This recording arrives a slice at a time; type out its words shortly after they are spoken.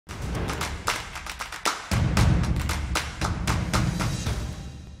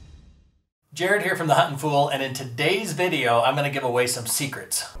Jerrod here from the Huntin Fool, and in today's video I'm going to give away some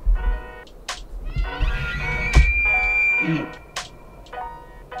secrets.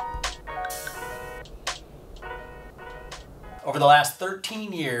 Over the last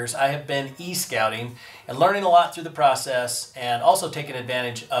 13 years, I have been e-scouting and learning a lot through the process, and also taking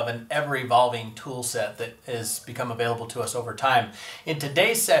advantage of an ever-evolving tool set that has become available to us over time. In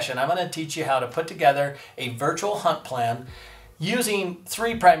today's session, I'm going to teach you how to put together a virtual hunt plan using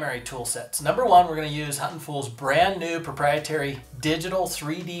three primary tool sets. Number one, we're going to use Huntin Fool's brand new proprietary digital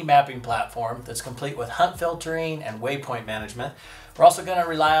 3D mapping platform that's complete with hunt filtering and waypoint management. We're also going to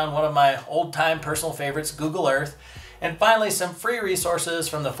rely on one of my old-time personal favorites, Google Earth. And finally, some free resources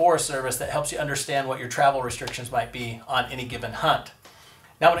from the Forest Service that helps you understand what your travel restrictions might be on any given hunt.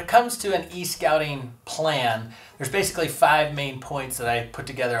 Now, when it comes to an e-scouting plan, there's basically 5 main points that I put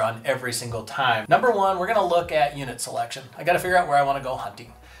together on every single time. Number one, we're going to look at unit selection. I got to figure out where I want to go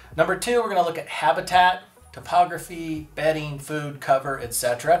hunting. Number two, we're going to look at habitat, topography, bedding, food, cover,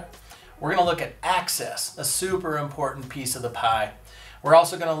 etc. We're going to look at access, a super important piece of the pie. We're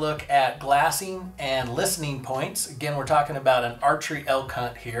also going to look at glassing and listening points. Again, we're talking about an archery elk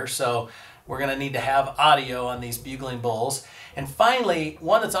hunt here, so we're going to need to have audio on these bugling bulls. And finally,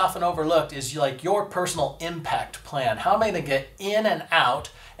 one that's often overlooked is like your personal impact plan. How am I going to get in and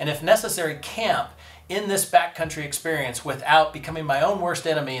out, and if necessary, camp in this backcountry experience without becoming my own worst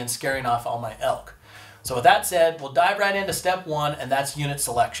enemy and scaring off all my elk? So with that said, we'll dive right into step one, and that's unit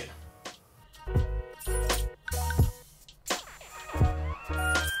selection.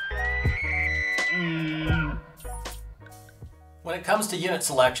 When it comes to unit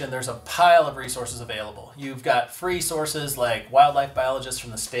selection, there's a pile of resources available. You've got free sources like wildlife biologists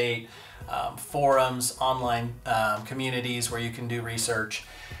from the state, forums, online communities where you can do research.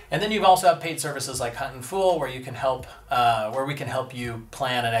 And then you also have paid services like Huntin Fool, where you can help, where we can help you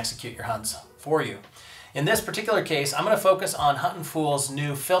plan and execute your hunts for you. In this particular case, I'm going to focus on Huntin Fool's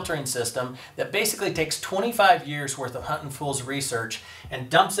new filtering system that basically takes 25 years worth of Huntin Fool's research and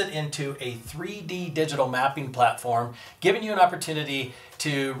dumps it into a 3D digital mapping platform, giving you an opportunity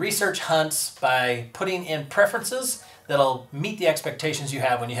to research hunts by putting in preferences that'll meet the expectations you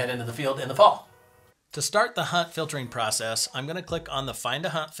have when you head into the field in the fall. To start the hunt filtering process, I'm going to click on the Find a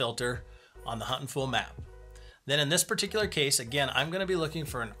Hunt filter on the Huntin Fool map. Then in this particular case, again, I'm going to be looking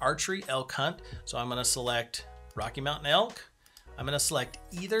for an archery elk hunt. So I'm going to select Rocky Mountain elk. I'm going to select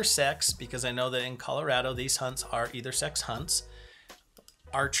either sex because I know that in Colorado, these hunts are either sex hunts.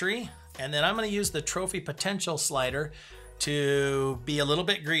 Archery. And then I'm going to use the trophy potential slider to be a little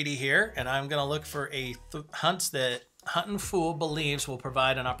bit greedy here. And I'm going to look for hunts that Huntin Fool believes will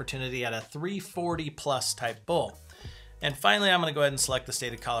provide an opportunity at a 340 plus type bull. And finally, I'm going to go ahead and select the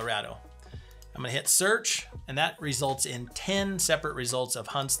state of Colorado. I'm going to hit search, and that results in 10 separate results of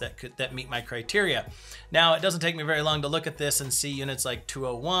hunts that meet my criteria. Now, it doesn't take me very long to look at this and see units like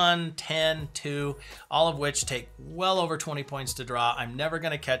 201, 10, 2, all of which take well over 20 points to draw. I'm never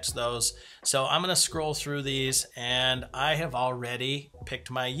going to catch those. So I'm going to scroll through these, and I have already picked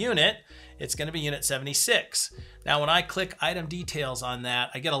my unit. It's going to be unit 76. Now, when I click item details on that,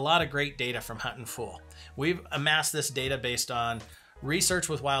 I get a lot of great data from Huntin Fool. We've amassed this data based on research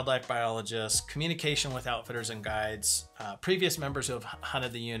with wildlife biologists, communication with outfitters and guides, previous members who have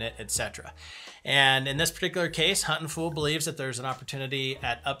hunted the unit, etc. And in this particular case, Huntin Fool believes that there's an opportunity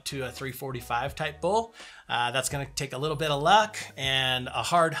at up to a 345 type bull. That's going to take a little bit of luck and a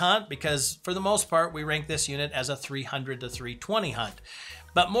hard hunt because for the most part, we rank this unit as a 300 to 320 hunt.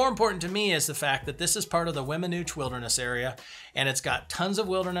 But more important to me is the fact that this is part of the 𝗀cie Wilderness area, and it's got tons of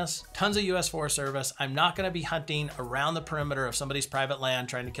wilderness, tons of U.S. Forest Service. I'm not going to be hunting around the perimeter of somebody's private land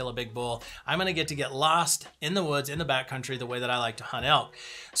trying to kill a big bull. I'm going to get lost in the woods, in the backcountry, the way that I like to hunt elk.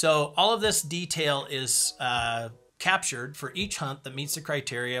 So all of this detail is captured for each hunt that meets the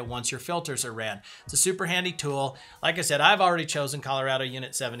criteria once your filters are ran. It's a super handy tool. Like I said, I've already chosen Colorado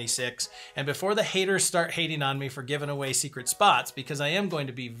Unit 76. And before the haters start hating on me for giving away secret spots, because I am going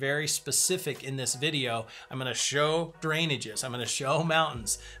to be very specific in this video, I'm going to show drainages. I'm going to show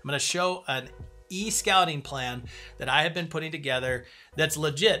mountains. I'm going to show an e-scouting plan that I have been putting together that's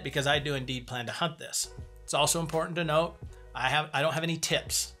legit because I do indeed plan to hunt this. It's also important to note, I don't have any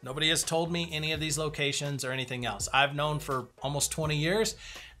tips. Nobody has told me any of these locations or anything else. I've known for almost 20 years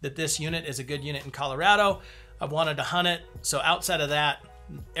that this unit is a good unit in Colorado. I've wanted to hunt it. So outside of that,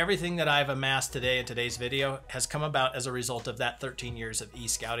 everything that I've amassed today in today's video has come about as a result of that 13 years of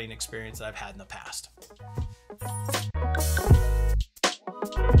e-scouting experience that I've had in the past.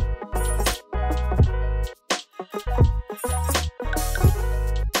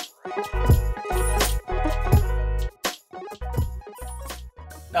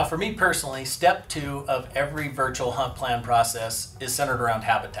 Now for me personally, step 2 of every virtual hunt plan process is centered around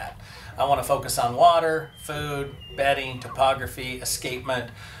habitat. I want to focus on water, food, bedding, topography, escapement,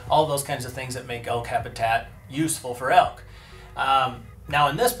 all those kinds of things that make elk habitat useful for elk. Now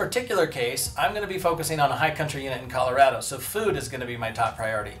in this particular case, I'm going to be focusing on a high country unit in Colorado, so food is going to be my top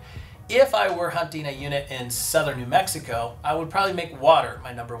priority. If I were hunting a unit in southern New Mexico, I would probably make water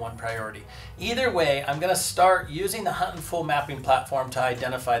my #1 priority. Either way, I'm going to start using the Huntin Fool mapping platform to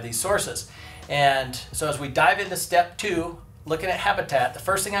identify these sources. And so as we dive into step 2, looking at habitat, the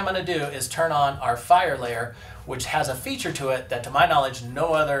first thing I'm going to do is turn on our fire layer, which has a feature to it that to my knowledge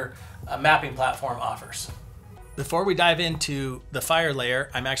no other mapping platform offers. Before we dive into the fire layer,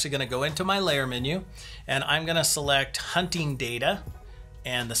 I'm actually going to go into my layer menu and I'm going to select hunting data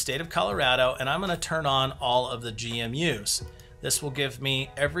and the state of Colorado, and I'm going to turn on all of the GMUs. This will give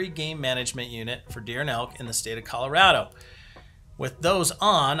me every game management unit for deer and elk in the state of Colorado. With those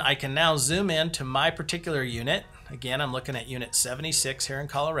on, I can now zoom in to my particular unit. Again, I'm looking at unit 76 here in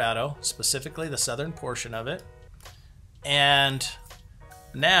Colorado, specifically the southern portion of it. And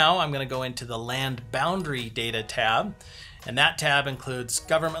now I'm going to go into the land boundary data tab. And that tab includes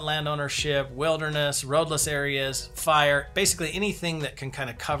government land ownership, wilderness, roadless areas, fire, basically anything that can kind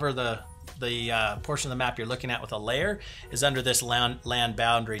of cover the portion of the map you're looking at with a layer is under this land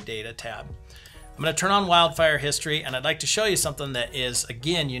boundary data tab. I'm going to turn on wildfire history, and I'd like to show you something that is,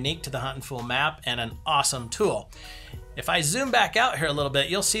 again, unique to the Huntin Fool map and an awesome tool. If I zoom back out here a little bit,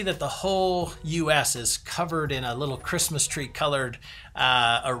 you'll see that the whole US is covered in a little Christmas tree colored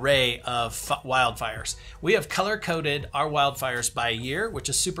array of wildfires. We have color coded our wildfires by year, which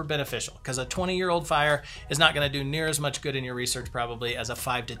is super beneficial because a 20-year-old fire is not going to do near as much good in your research probably as a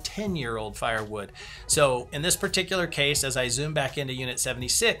 5 to 10-year-old fire would. So in this particular case, as I zoom back into unit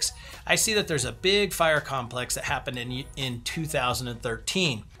 76, I see that there's a big fire complex that happened in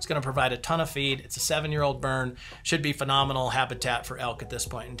 2013. It's going to provide a ton of feed. It's a 7-year-old burn. Should be phenomenal habitat for elk at this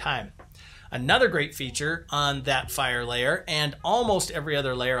point in time. Another great feature on that fire layer and almost every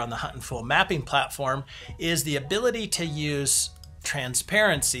other layer on the Huntin Fool mapping platform is the ability to use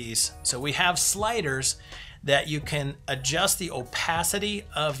transparencies. So we have sliders that you can adjust the opacity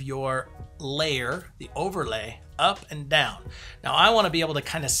of your layer, the overlay, up and down. Now I want to be able to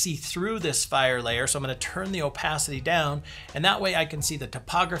kind of see through this fire layer, so I'm going to turn the opacity down, and that way I can see the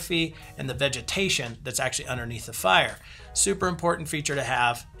topography and the vegetation that's actually underneath the fire. Super important feature to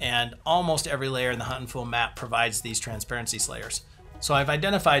have, and almost every layer in the Huntin Fool map provides these transparency layers. So I've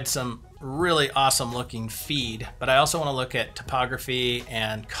identified some really awesome looking feed, but I also want to look at topography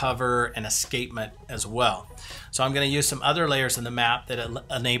and cover and escapement as well. So I'm going to use some other layers in the map that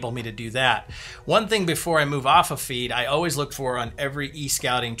enable me to do that. One thing before I move off of feed, I always look for on every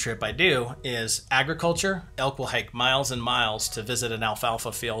e-scouting trip I do is agriculture. Elk will hike miles and miles to visit an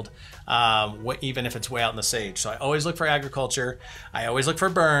alfalfa field, even if it's way out in the sage. So I always look for agriculture. I always look for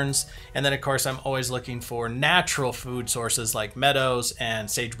burns. And then of course, I'm always looking for natural food sources like meadows and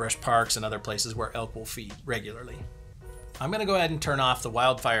sagebrush parks and other places where elk will feed regularly. I'm going to go ahead and turn off the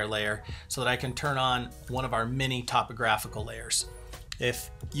wildfire layer so that I can turn on one of our mini topographical layers.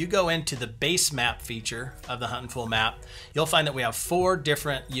 If you go into the base map feature of the Huntin Fool map, you'll find that we have 4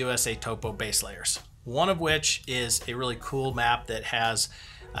 different USA Topo base layers. One of which is a really cool map that has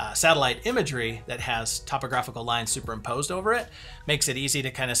satellite imagery that has topographical lines superimposed over it. Makes it easy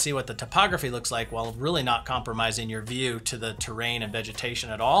to kind of see what the topography looks like while really not compromising your view to the terrain and vegetation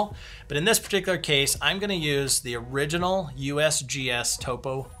at all. But in this particular case, I'm going to use the original USGS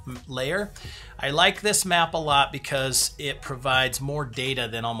topo layer. I like this map a lot because it provides more data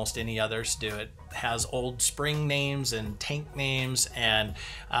than almost any others do. It has old spring names and tank names and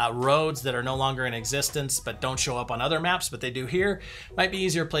roads that are no longer in existence but don't show up on other maps, but they do here. Might be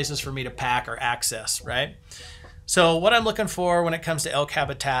easier places for me to pack or access, right? So what I'm looking for when it comes to elk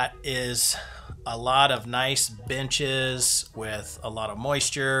habitat is a lot of nice benches with a lot of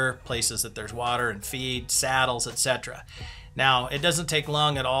moisture, places that there's water and feed, saddles, etc. Now, it doesn't take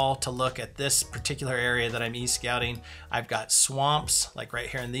long at all to look at this particular area that I'm e-scouting. I've got swamps, like right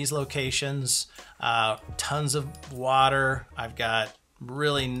here in these locations, tons of water. I've got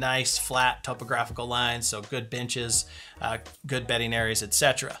really nice flat topographical lines, so good benches, good bedding areas,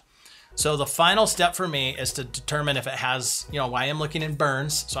 etc. So the final step for me is to determine if it has, I am looking in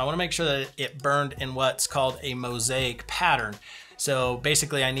burns, so I want to make sure that it burned in what's called a mosaic pattern. So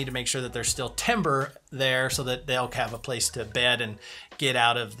basically I need to make sure that there's still timber there so that they'll have a place to bed and get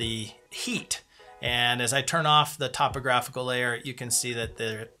out of the heat. And as I turn off the topographical layer, you can see that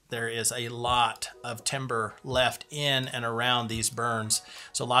there is a lot of timber left in and around these burns.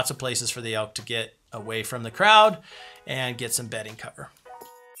 So lots of places for the elk to get away from the crowd and get some bedding cover.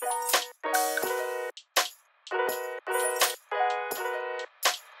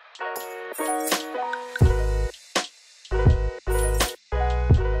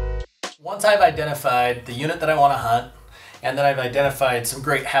 once I've identified the unit that I want to hunt, and then I've identified some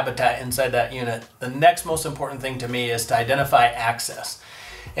great habitat inside that unit, the next most important thing to me is to identify access.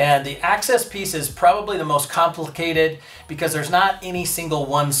 And the access piece is probably the most complicated because there's not any single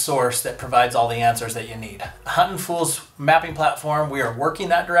one source that provides all the answers that you need. Huntin Fool's mapping platform, we are working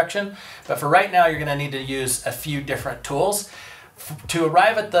that direction, but for right now, you're going to need to use a few different tools. To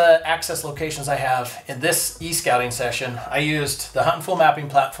arrive at the access locations I have in this 𝗙cie_𝗹𝗹𝘁 session, I used the Huntin Fool mapping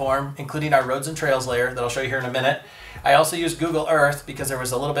platform, including our roads and trails layer that I'll show you here in a minute. I also used Google Earth because there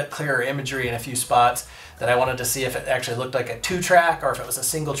was a little bit clearer imagery in a few spots that I wanted to see if it actually looked like a 2-track or if it was a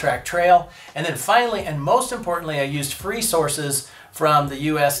single-track trail. And then finally, and most importantly, I used free sources from the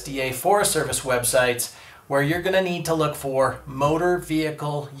USDA Forest Service websites where you're going to need to look for motor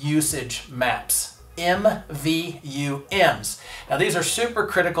vehicle usage maps. MVUMs. Now these are super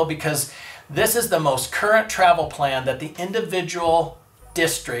critical because this is the most current travel plan that the individual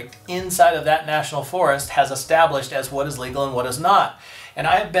district inside of that national forest has established as what is legal and what is not. And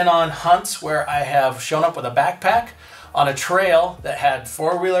I have been on hunts where I have shown up with a backpack on a trail that had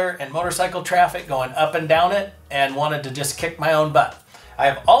 4-wheeler and motorcycle traffic going up and down it and wanted to just kick my own butt. I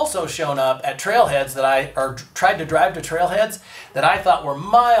have also shown up at trailheads or tried to drive to trailheads that I thought were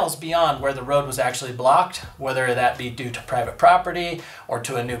miles beyond where the road was actually blocked, whether that be due to private property or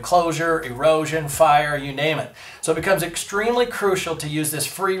to a new closure, erosion, fire, you name it. So it becomes extremely crucial to use this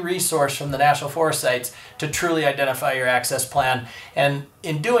free resource from the National Forest sites to truly identify your access plan. And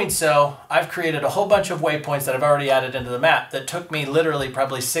in doing so, I've created a whole bunch of waypoints that I've already added into the map that took me literally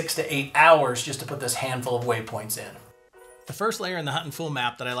probably 6 to 8 hours just to put this handful of waypoints in. The first layer in the Huntin Fool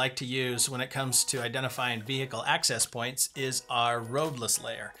map that I like to use when it comes to identifying vehicle access points is our roadless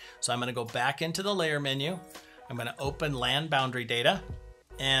layer. So I'm going to go back into the layer menu. I'm going to open land boundary data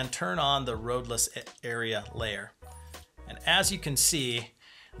and turn on the roadless area layer. And as you can see,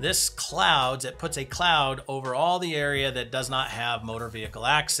 this clouds, it puts a cloud over all the area that does not have motor vehicle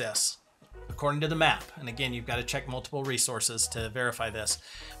access, according to the map. And again, you've got to check multiple resources to verify this.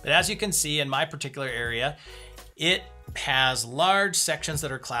 But as you can see in my particular area, it has large sections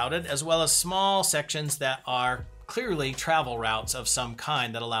that are clouded as well as small sections that are clearly travel routes of some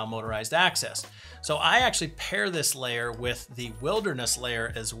kind that allow motorized access. So I actually pair this layer with the wilderness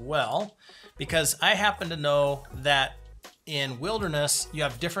layer as well, because I happen to know that in wilderness, you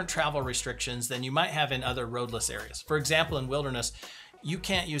have different travel restrictions than you might have in other roadless areas. For example, in wilderness, you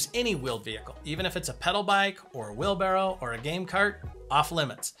can't use any wheeled vehicle, even if it's a pedal bike or a wheelbarrow or a game cart, off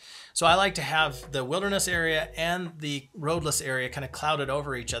limits. So I like to have the wilderness area and the roadless area kind of clouded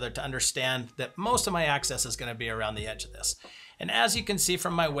over each other to understand that most of my access is going to be around the edge of this. And as you can see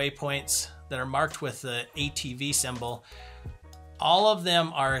from my waypoints that are marked with the ATV symbol, all of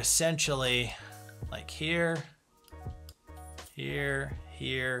them are essentially like here, here,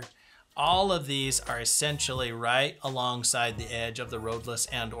 here. All of these are essentially right alongside the edge of the roadless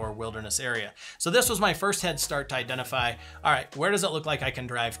and or wilderness area. So this was my first head start to identify, all right, where does it look like I can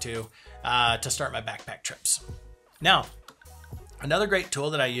drive to start my backpack trips? Now, another great tool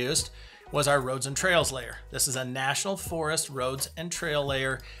that I used was our roads and trails layer. This is a National Forest roads and trail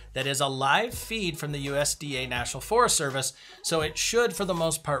layer that is a live feed from the USDA National Forest Service. So it should, for the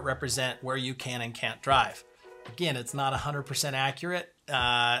most part, represent where you can and can't drive. Again, it's not 100% accurate.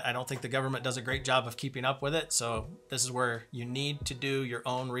 I don't think the government does a great job of keeping up with it. So this is where you need to do your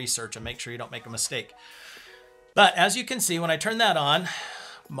own research and make sure you don't make a mistake. But as you can see, when I turn that on,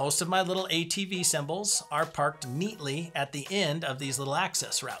 most of my little ATV symbols are parked neatly at the end of these little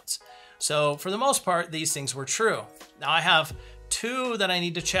access routes. So for the most part, these things were true. Now I have two that I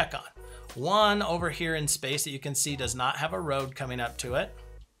need to check on. One over here in space that you can see does not have a road coming up to it.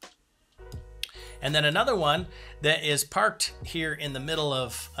 And then another one that is parked here in the middle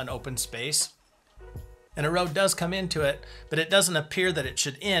of an open space. And a road does come into it, but it doesn't appear that it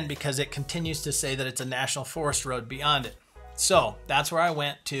should end because it continues to say that it's a National Forest road beyond it. So that's where I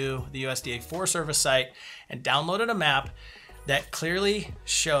went to the USDA Forest Service site and downloaded a map that clearly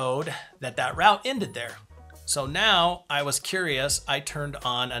showed that that route ended there. So now I was curious, I turned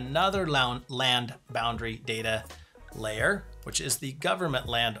on another land boundary data layer, which is the government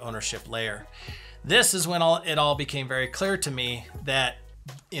land ownership layer. This is when it all became very clear to me that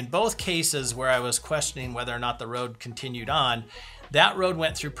in both cases where I was questioning whether or not the road continued on, that road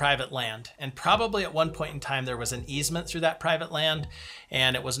went through private land. And probably at one point in time, there was an easement through that private land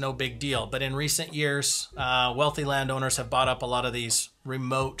and it was no big deal. But in recent years, wealthy landowners have bought up a lot of these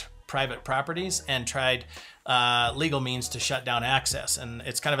remote private properties and tried legal means to shut down access. And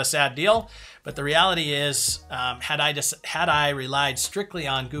it's kind of a sad deal, but the reality is, had I relied strictly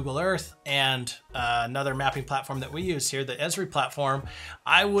on Google Earth and another mapping platform that we use here, the 𝗙cie platform,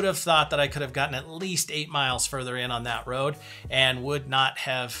 I would have thought that I could have gotten at least 8 miles further in on that road and would not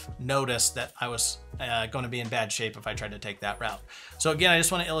have noticed that I was going to be in bad shape if I tried to take that route. So again, I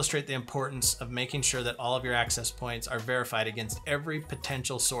just want to illustrate the importance of making sure that all of your access points are verified against every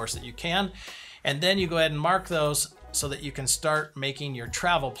potential source that you can. And then you go ahead and mark those so that you can start making your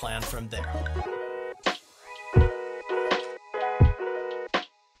travel plan from there.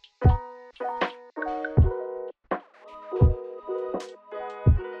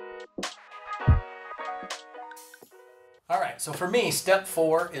 All right, so for me, step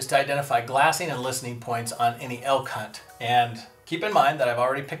 4 is to identify glassing and listening points on any elk hunt. And keep in mind that I've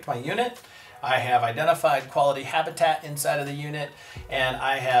already picked my unit. I have identified quality habitat inside of the unit, and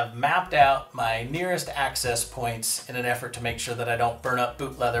I have mapped out my nearest access points in an effort to make sure that I don't burn up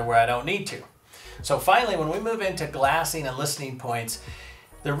boot leather where I don't need to. So finally, when we move into glassing and listening points,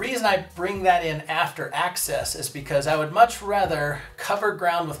 the reason I bring that in after access is because I would much rather cover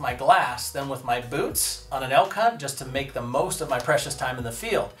ground with my glass than with my boots on an elk hunt, just to make the most of my precious time in the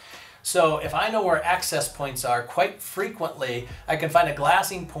field. So if I know where access points are, quite frequently I can find a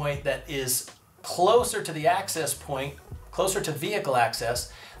glassing point that is closer to the access point, closer to vehicle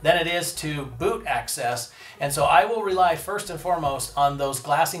access than it is to boot access. And so I will rely first and foremost on those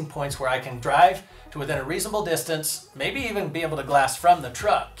glassing points where I can drive to within a reasonable distance, maybe even be able to glass from the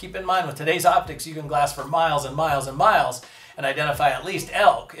truck. Keep in mind, with today's optics, you can glass for miles and miles and miles and identify at least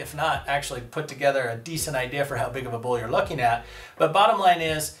elk, if not actually put together a decent idea for how big of a bull you're looking at. But bottom line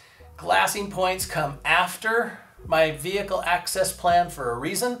is, glassing points come after my vehicle access plan for a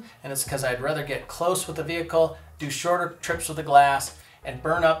reason, and it's because I'd rather get close with the vehicle, do shorter trips with the glass, and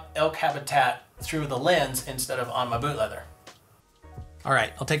burn up elk habitat through the lens instead of on my boot leather. All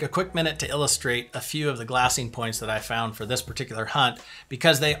right, I'll take a quick minute to illustrate a few of the glassing points that I found for this particular hunt,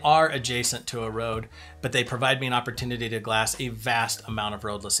 because they are adjacent to a road, but they provide me an opportunity to glass a vast amount of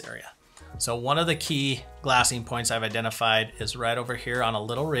roadless area. So one of the key glassing points I've identified is right over here on a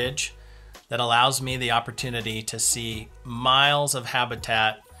little ridge that allows me the opportunity to see miles of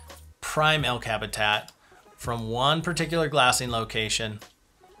habitat, prime elk habitat, from one particular glassing location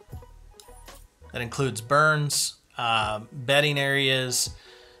that includes burns, bedding areas,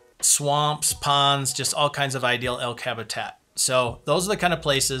 swamps, ponds, just all kinds of ideal elk habitat. So those are the kind of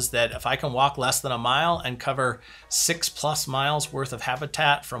places that if I can walk less than a mile and cover 6+ miles worth of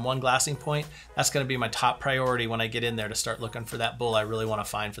habitat from one glassing point, that's going to be my top priority when I get in there to start looking for that bull I really want to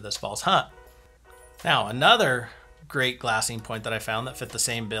find for this fall's hunt. Now, another great glassing point that I found that fit the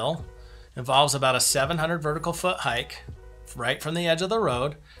same bill involves about a 700 vertical foot hike right from the edge of the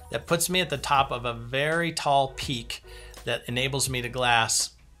road that puts me at the top of a very tall peak that enables me to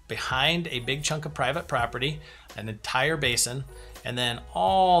glass behind a big chunk of private property, an entire basin, and then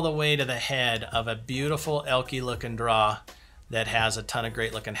all the way to the head of a beautiful elky looking draw that has a ton of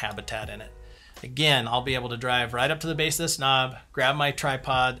great looking habitat in it. Again, I'll be able to drive right up to the base of this knob, grab my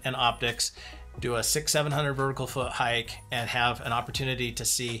tripod and optics, do a 600-700 vertical foot hike, and have an opportunity to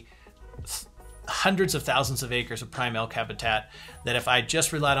see hundreds of thousands of acres of prime elk habitat that if I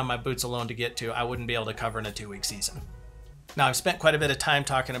just relied on my boots alone to get to, I wouldn't be able to cover in a 2-week season. Now, I've spent quite a bit of time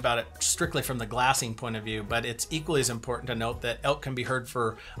talking about it strictly from the glassing point of view, but it's equally as important to note that elk can be heard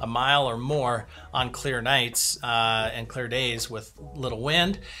for a mile or more on clear nights and clear days with little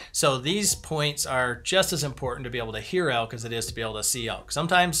wind. So these points are just as important to be able to hear elk as it is to be able to see elk.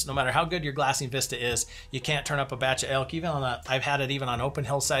 Sometimes, no matter how good your glassing vista is, you can't turn up a batch of elk. Even on I've had it even on open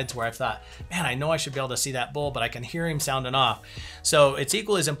hillsides where I've thought, man, I know I should be able to see that bull, but I can hear him sounding off. So it's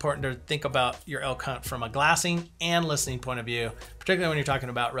equally as important to think about your elk hunt from a glassing and listening point of view, particularly when you're talking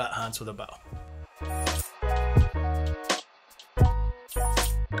about rut hunts with a bow.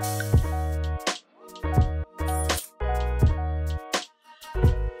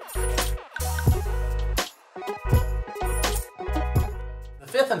 The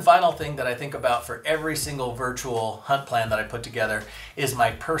fifth and final thing that I think about for every single virtual hunt plan that I put together is my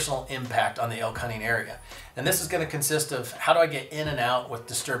personal impact on the elk hunting area. And this is going to consist of how do I get in and out with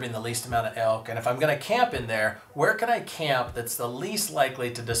disturbing the least amount of elk, and if I'm going to camp in there, where can I camp that's the least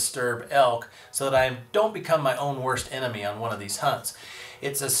likely to disturb elk so that I don't become my own worst enemy on one of these hunts.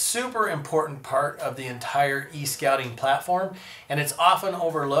 It's a super important part of the entire e-scouting platform, and it's often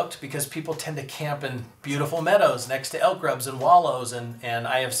overlooked because people tend to camp in beautiful meadows next to elk grubs and wallows, and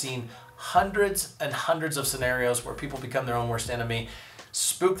I have seen hundreds and hundreds of scenarios where people become their own worst enemy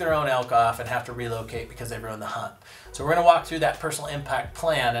spook their own elk off and have to relocate because they ruined the hunt. So we're going to walk through that personal impact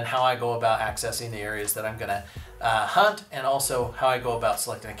plan and how I go about accessing the areas that I'm going to hunt, and also how I go about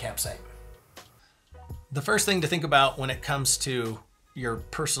selecting a campsite. The first thing to think about when it comes to your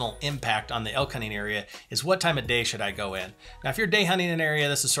personal impact on the elk hunting area is what time of day should I go in. Now, if you're day hunting an area,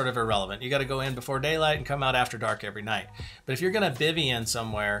 this is sort of irrelevant. You got to go in before daylight and come out after dark every night. But if you're going to bivvy in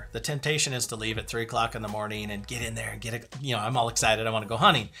somewhere, the temptation is to leave at 3 o'clock in the morning and get in there and get a, you know, I'm all excited, I want to go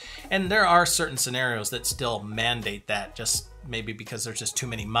hunting. And there are certain scenarios that still mandate that, just maybe because there's just too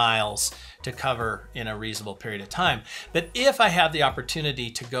many miles to cover in a reasonable period of time. But if I have the opportunity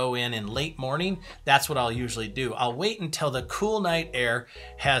to go in late morning, that's what I'll usually do. I'll wait until the cool night air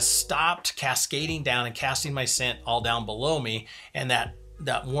has stopped cascading down and casting my scent all down below me, and that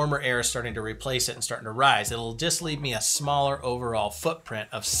warmer air is starting to replace it and starting to rise. It'll just leave me a smaller overall footprint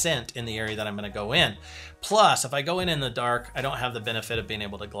of scent in the area that I'm going to go in. Plus, if I go in the dark, I don't have the benefit of being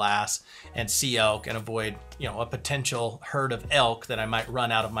able to glass and see elk and avoid, you know, a potential herd of elk that I might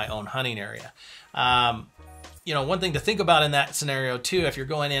run out of my own hunting area. You know, one thing to think about in that scenario too, if you're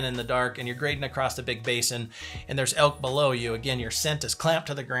going in the dark and you're grading across a big basin and there's elk below you, again, your scent is clamped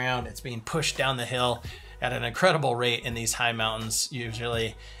to the ground. It's being pushed down the hill at an incredible rate in these high mountains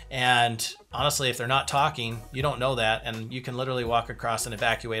usually. And honestly, if they're not talking, you don't know that, and you can literally walk across and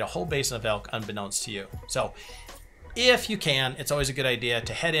evacuate a whole basin of elk unbeknownst to you. So if you can, it's always a good idea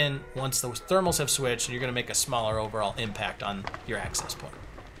to head in once those thermals have switched, and you're gonna make a smaller overall impact on your access point.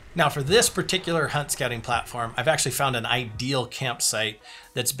 Now, for this particular hunt scouting platform, I've actually found an ideal campsite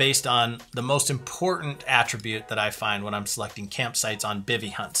that's based on the most important attribute that I find when I'm selecting campsites on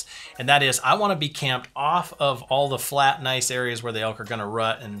bivvy hunts. And that is, I want to be camped off of all the flat, nice areas where the elk are going to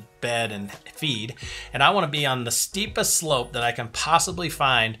rut and bed and feed. And I want to be on the steepest slope that I can possibly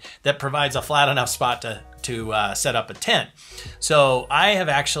find that provides a flat enough spot to set up a tent. So I have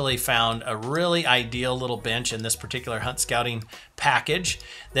actually found a really ideal little bench in this particular hunt scouting package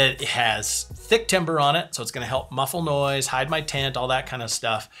that has thick timber on it, so it's going to help muffle noise, hide my tent, all that kind of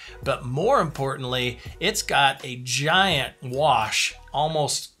stuff. But more importantly, it's got a giant wash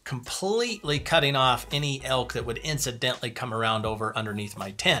almost completely cutting off any elk that would incidentally come around over underneath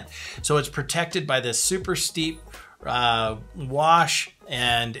my tent. So it's protected by this super steep wash,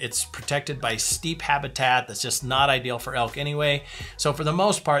 and it's protected by steep habitat that's just not ideal for elk anyway. So for the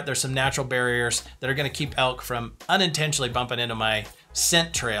most part, there's some natural barriers that are going to keep elk from unintentionally bumping into my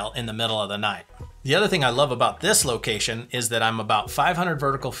scent trail in the middle of the night. The other thing I love about this location is that I'm about 500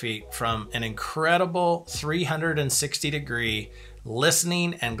 vertical feet from an incredible 360-degree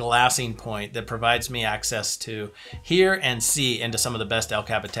listening and glassing point that provides me access to hear and see into some of the best elk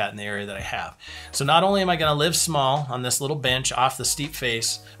habitat in the area that I have. So not only am I going to live small on this little bench off the steep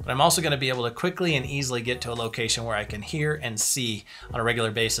face, but I'm also going to be able to quickly and easily get to a location where I can hear and see on a regular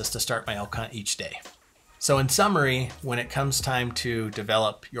basis to start my elk hunt each day. So in summary, when it comes time to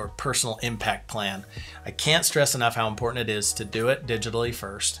develop your personal impact plan, I can't stress enough how important it is to do it digitally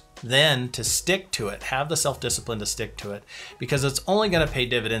first, then to stick to it, have the self-discipline to stick to it, because it's only going to pay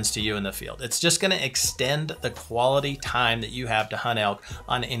dividends to you in the field. It's just going to extend the quality time that you have to hunt elk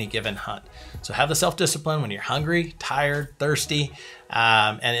on any given hunt. So have the self-discipline when you're hungry, tired, thirsty,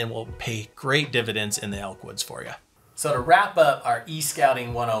 and it will pay great dividends in the elk woods for you. So to wrap up our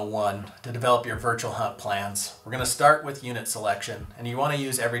eScouting 101 to develop your virtual hunt plans, we're going to start with unit selection, and you want to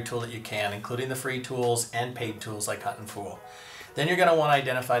use every tool that you can, including the free tools and paid tools like Huntin Fool. Then you're going to want to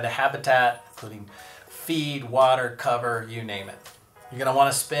identify the habitat, including feed, water, cover, you name it. You're going to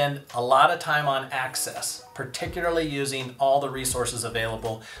want to spend a lot of time on access, particularly using all the resources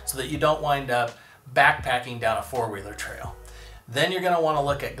available so that you don't wind up backpacking down a four-wheeler trail. Then you're going to want to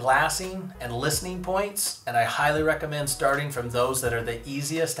look at glassing and listening points, and I highly recommend starting from those that are the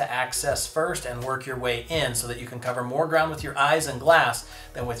easiest to access first and work your way in so that you can cover more ground with your eyes and glass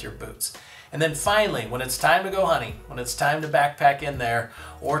than with your boots. And then finally, when it's time to go hunting, when it's time to backpack in there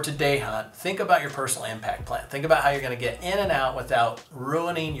or to day hunt, think about your personal impact plan. Think about how you're going to get in and out without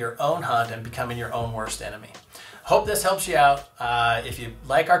ruining your own hunt and becoming your own worst enemy. Hope this helps you out. If you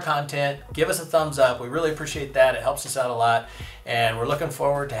like our content, give us a thumbs up. We really appreciate that. It helps us out a lot. And we're looking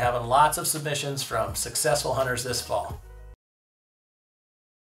forward to having lots of submissions from successful hunters this fall.